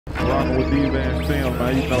Rockin' with D-Van Stem,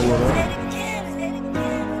 man. You know what up.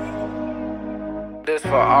 This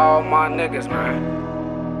for all my niggas,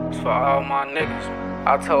 man. This for all my niggas.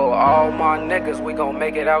 I told all my niggas we gon'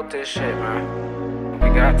 make it out this shit, man. We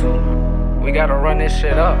got to. We gotta run this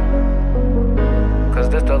shit up. Cause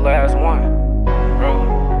this the last one, bro.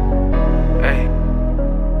 Hey,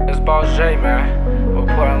 it's Boss J, man.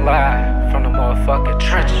 Reporting live from the motherfucking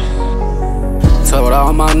trenches. Told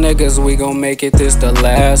all my niggas we gon' make it, this the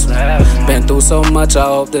last one. Been through so much, I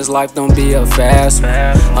hope this life don't be a fast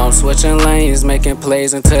one. I'm switching lanes, making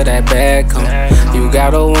plays until that bag come. You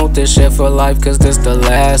gotta want this shit for life, cause this the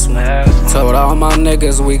last one. Told all my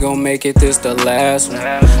niggas we gon' make it, this the last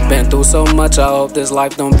one. Been through so much, I hope this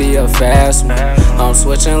life don't be a fast one. I'm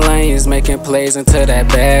switching lanes, making plays until that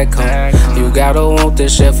bag come. You gotta want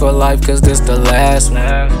this shit for life, cause this the last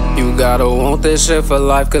one. You gotta want this shit for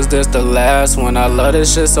life, cause this the last one. I love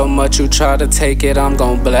this shit so much, you try to take it, I'm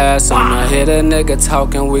gon' blast him. I hear that nigga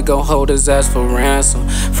talking, we gon' hold his ass for ransom.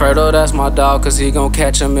 Fredo, that's my dog, cause he gon'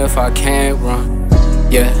 catch him if I can't run.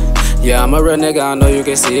 Yeah, I'm a real nigga, I know you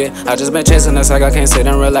can see it. I just been chasing the sack, I can't sit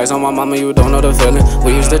and relax on my mama, you don't know the feeling.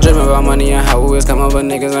 We used to dream about money and how we was coming, but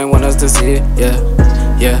niggas ain't want us to see it.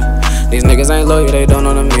 Yeah. These niggas ain't loyal, they don't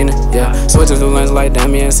know the meaning. Yeah, switching through lanes like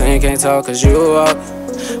Damien saying can't talk cause you up.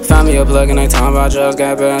 Find me a plug and they talking about drugs,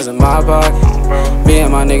 got bands in my pocket. Me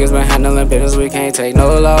and my niggas been handling business, we can't take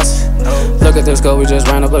no loss. Look at this goal, we just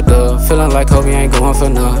ran up a dub. Feeling like Kobe ain't going for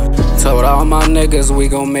none. Told all my niggas we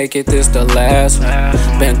gon' make it, this the last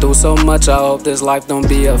one. Been through so much, I hope this life don't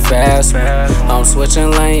be a fast one. I'm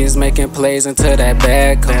switching lanes, making plays until that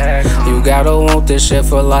bag come. You gotta want this shit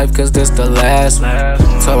for life, cause this the last one.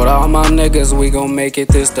 Told all my niggas we gon' make it,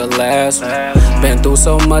 this the last one. Been through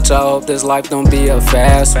so much, I hope this life don't be a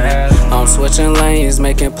fast one. I'm switching lanes,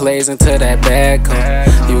 making plays until that bag come.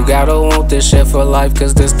 You gotta want this shit for life,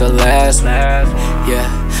 cause this the last one.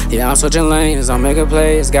 Yeah, I'm switching lanes, I'm making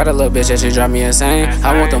plays. Got a little bitch that she drive me insane.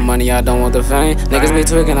 I want the money, I don't want the fame. Niggas be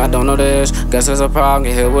tweaking, I don't know the ish. Guess it's a problem,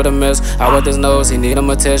 get hit with a miss. I with his nose, he need him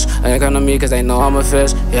a tish. Ain't come to me cause they know I'm a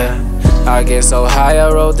fish, yeah. I get so high,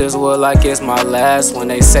 I wrote this wood like it's my last one.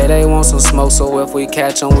 They say they want some smoke, so if we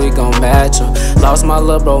catch them, we gon' match them. Lost my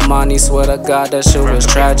lil' bro money, swear to God that shit was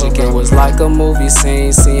tragic. It was like a movie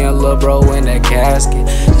scene, seeing lil' bro in that casket.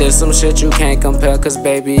 There's some shit you can't compare, cause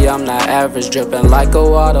baby, I'm not average. Dripping like a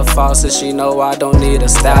water faucet, she know I don't need a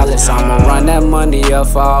stylist. I'ma run that money up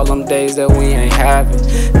for all them days that we ain't having.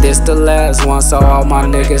 This the last one, so all my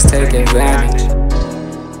niggas take advantage.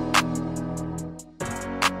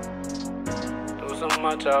 So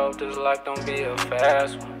much, I hope this life don't be a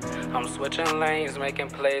fast one. I'm switching lanes, making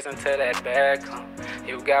plays until that bag come.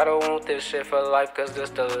 You gotta want this shit for life, cause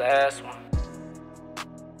this the last one.